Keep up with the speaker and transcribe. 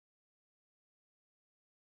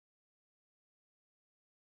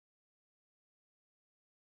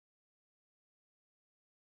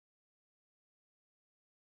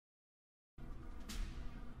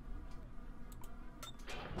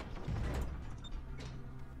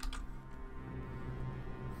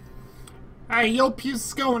Hey, yo,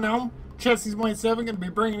 what's going on? Chelsea's 7 going to be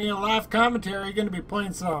bringing you a live commentary. Going to be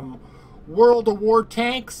playing some World of War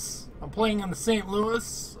tanks. I'm playing in the St.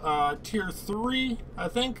 Louis, Tier 3, I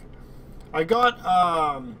think. I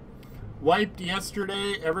got wiped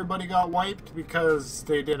yesterday. Everybody got wiped because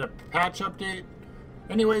they did a patch update.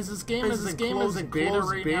 Anyways, this game is in beta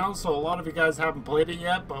right now, so a lot of you guys haven't played it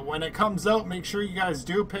yet. But when it comes out, make sure you guys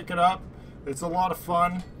do pick it up. It's a lot of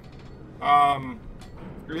fun.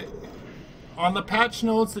 On the patch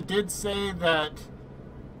notes, it did say that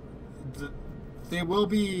they will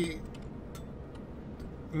be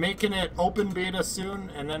making it open beta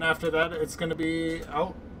soon, and then after that, it's going to be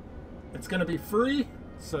out. It's going to be free,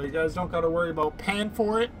 so you guys don't got to worry about paying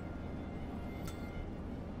for it.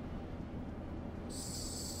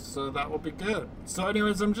 So that will be good. So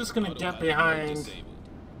anyways, I'm just going to get behind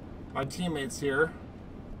my teammates here.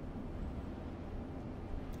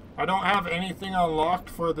 I don't have anything unlocked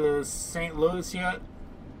for the St. Louis yet.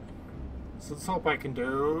 So let's hope I can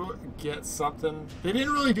get something. They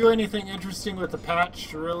didn't really do anything interesting with the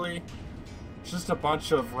patch, really. It's just a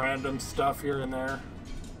bunch of random stuff here and there.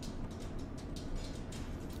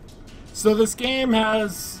 So this game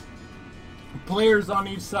has players on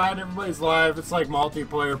each side. Everybody's live. It's like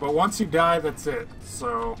multiplayer, but once you die, that's it.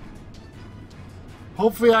 So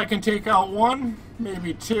hopefully I can take out one,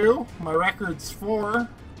 maybe two. My record's 4.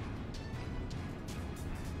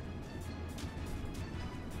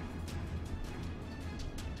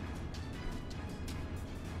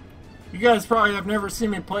 You guys probably have never seen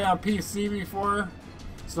me play on PC before,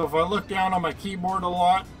 so if I look down on my keyboard a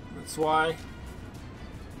lot, that's why.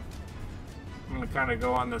 I'm going to kind of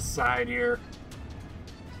go on this side here.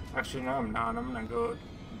 Actually, no, I'm not. I'm going to go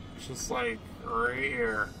just like right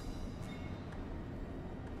here.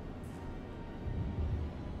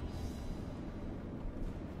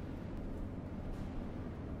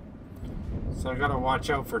 So I got to watch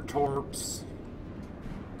out for torps.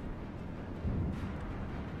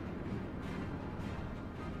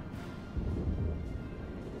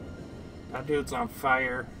 That dude's on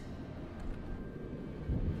fire.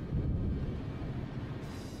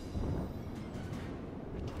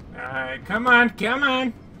 Alright, come on, come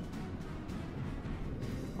on!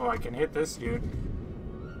 Oh, I can hit this dude.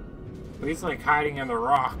 But he's like hiding in the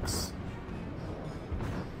rocks.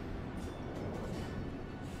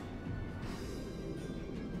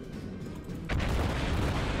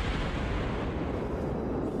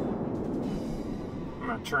 I'm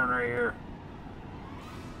gonna turn right here.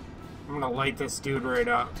 I'm gonna light this dude right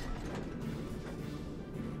up.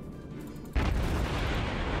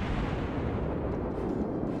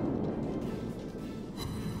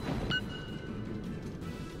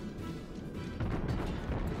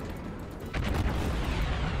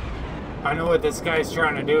 I know what this guy's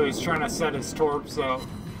trying to do. He's trying to set his torps up.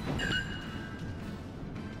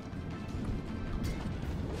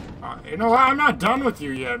 You know what? I'm not done with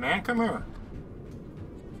you yet, man. Come here.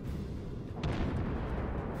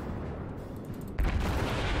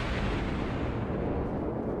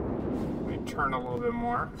 Turn a little bit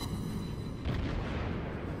more.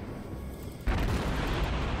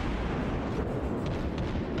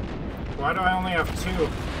 Why do I only have 2?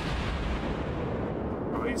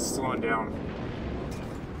 Oh, he's slowing down.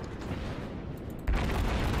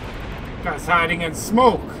 Guy's hiding in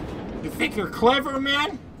smoke. You think you're clever,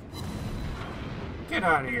 man? Get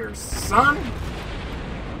out of here, son.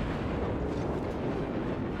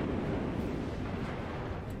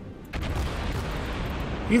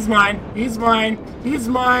 He's mine. He's mine. He's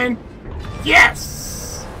mine.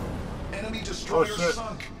 Yes! Enemy destroyer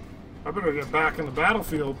sunk. I better get back in the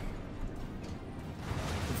battlefield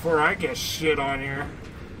before I get shit on here.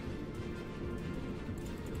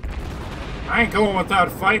 I ain't going without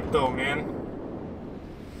a fight though, man.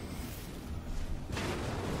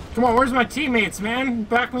 Come on, where's my teammates, man?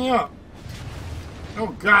 Back me up.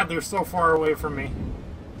 Oh god, they're so far away from me.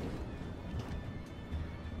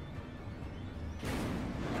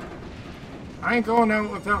 I ain't going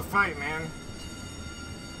out without fight, man.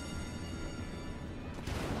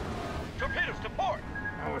 Torpedoes to port.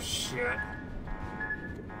 Oh shit.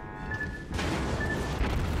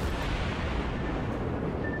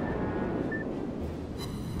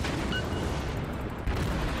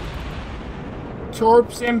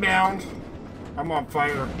 Torps inbound. I'm on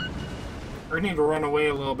fire. I need to run away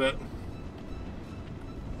a little bit.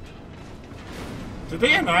 Did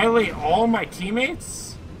they annihilate all my teammates?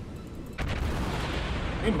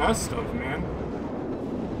 They must have, man.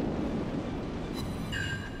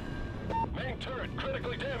 Main turret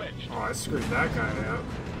critically damaged. Oh, I screwed that guy up.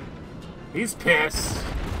 He's pissed.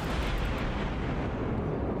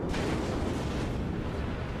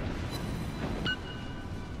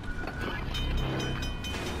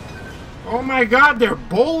 Oh my god, they're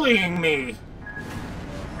bullying me!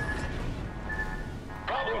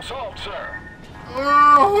 Problem solved, sir.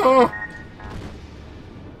 Oh!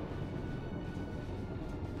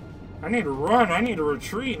 I need to run. I need to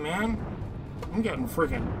retreat, man. I'm getting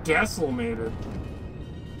freaking decimated.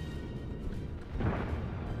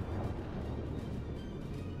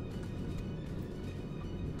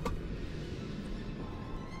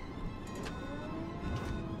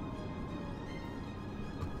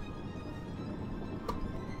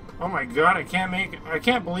 Oh my god, I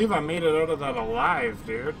can't believe I made it out of that alive,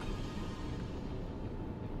 dude.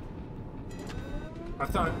 I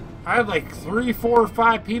thought I had like 3, 4,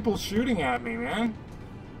 5 people shooting at me, man.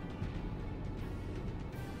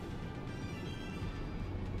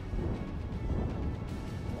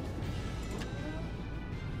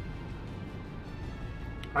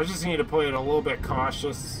 I just need to play it a little bit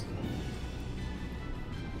cautious.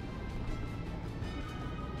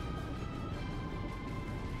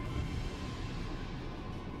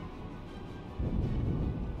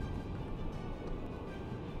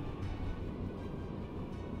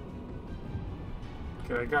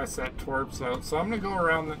 Okay, I got set twerps out, so I'm gonna go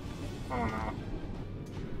around the... Oh no.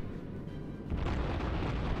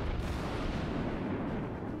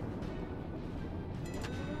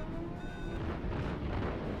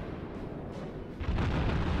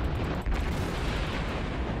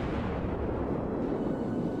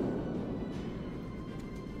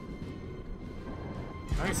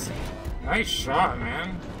 Nice shot,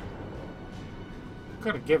 man.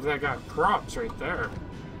 Gotta give that guy props right there.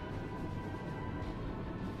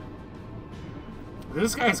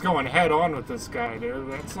 This guy's going head on with this guy, dude.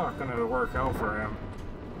 That's not gonna work out for him.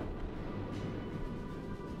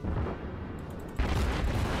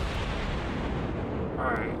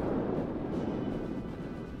 Alright.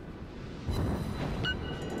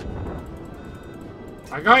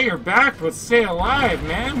 I got your back, but stay alive,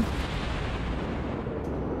 man.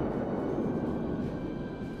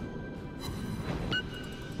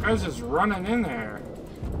 Guy's just running in there.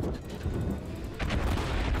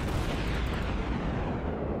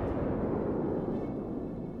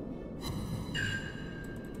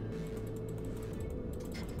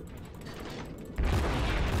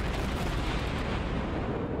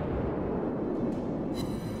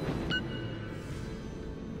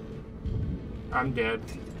 I'm dead.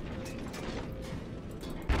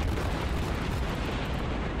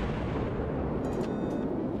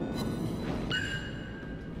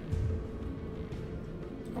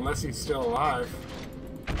 Unless he's still alive.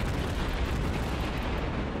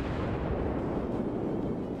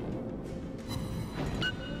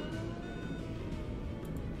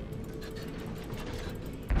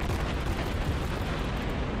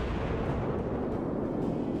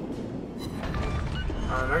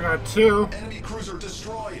 Alright, I got 2. Enemy cruiser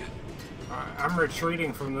destroyed. I'm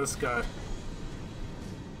retreating from this guy.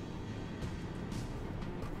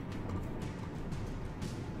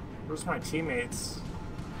 Where's my teammates?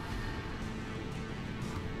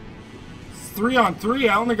 3 on 3,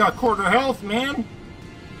 I only got quarter health, man.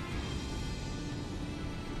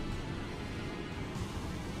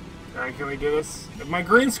 Alright, can we do this? If my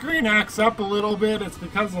green screen acts up a little bit, it's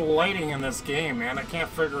because of the lighting in this game, man. I can't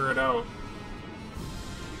figure it out.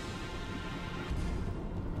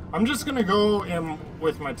 I'm just gonna go in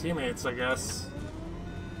with my teammates, I guess.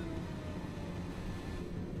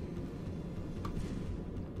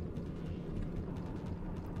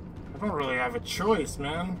 I don't really have a choice,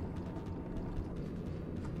 man.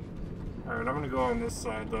 Alright, I'm gonna go on this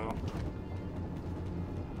side, though.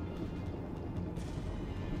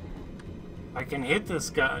 I can hit this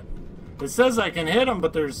guy. It says I can hit him,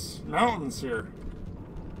 but there's mountains here.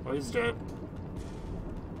 Oh, he's dead.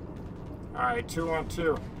 Alright, 2 on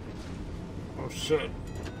 2. Oh, shit.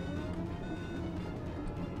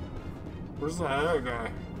 Where's the other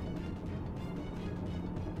guy?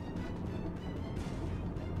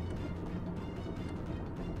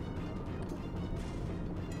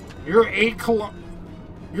 You're 8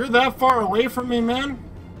 You're that far away from me, man?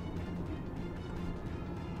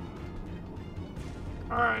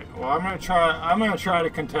 Alright, well I'm gonna try to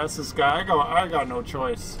contest this guy. I got no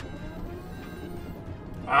choice.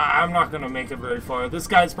 I'm not gonna make it very far. This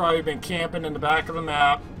guy's probably been camping in the back of the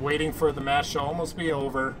map, waiting for the match to almost be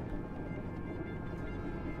over.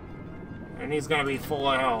 And he's gonna be full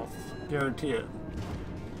of health. Guarantee it.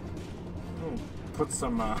 Put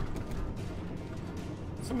some of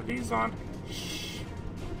these on.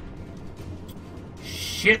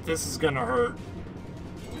 Shit, this is gonna hurt.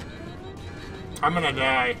 I'm gonna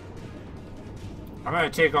die. I'm gonna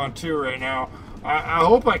take on 2 right now. I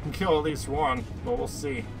hope I can kill at least 1, but we'll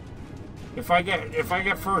see. If I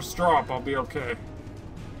get first drop, I'll be okay.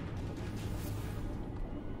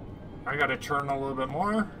 I gotta turn a little bit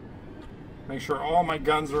more. Make sure all my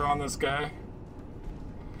guns are on this guy.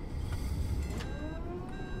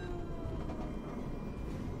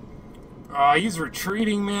 He's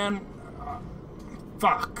retreating, man.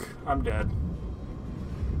 Fuck. I'm dead.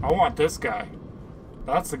 I want this guy.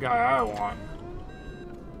 That's the guy I want.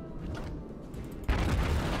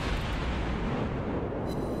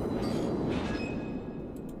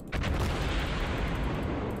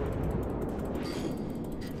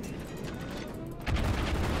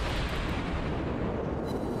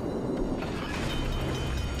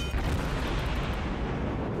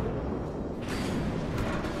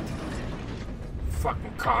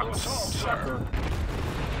 Fucking cocksucker.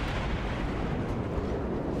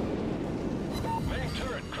 Main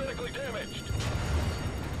turret critically damaged.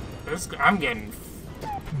 I'm getting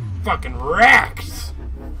fucking wrecked.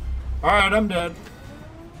 Alright, I'm dead.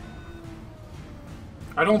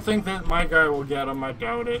 I don't think that my guy will get him. I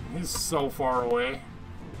doubt it. He's so far away.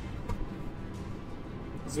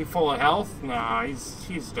 Is he full of health? Nah,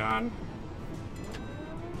 he's done.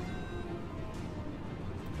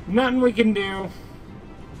 Nothing we can do.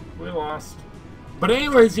 We lost. But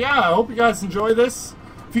anyways, yeah, I hope you guys enjoy this.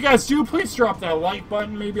 If you guys do, please drop that like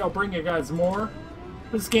button. Maybe I'll bring you guys more.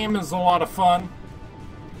 This game is a lot of fun.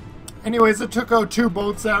 Anyways, I took out 2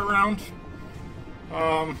 boats that round.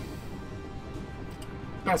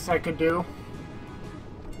 Best I could do.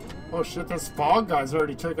 Oh shit, this fog guy's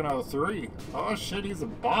already taken out 3. Oh shit, he's a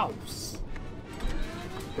boss.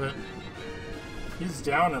 But he's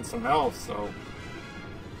down in some health, so...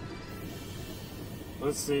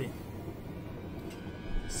 Let's see.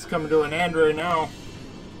 It's coming to an end right now.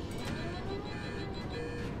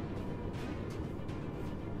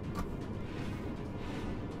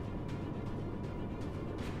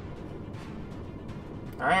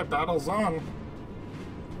 Alright, battle's on.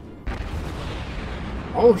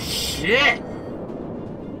 Oh shit!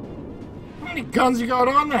 How many guns you got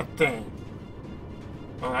on that thing?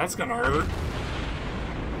 Oh, that's gonna hurt.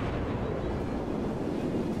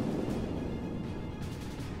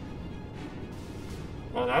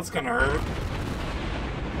 Oh, that's gonna hurt.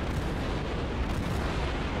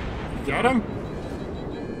 Get him?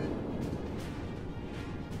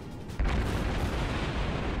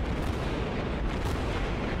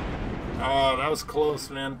 Oh, that was close,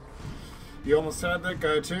 man. You almost had that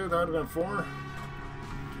guy too. That would have been 4.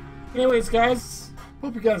 Anyways, guys,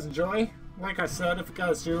 hope you guys enjoy. Like I said, if you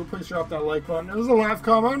guys do, please drop that like button. It was a live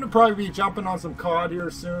comment. I'm gonna probably be jumping on some COD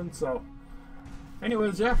here soon. So,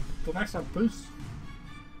 anyways, yeah. Till next time, peace.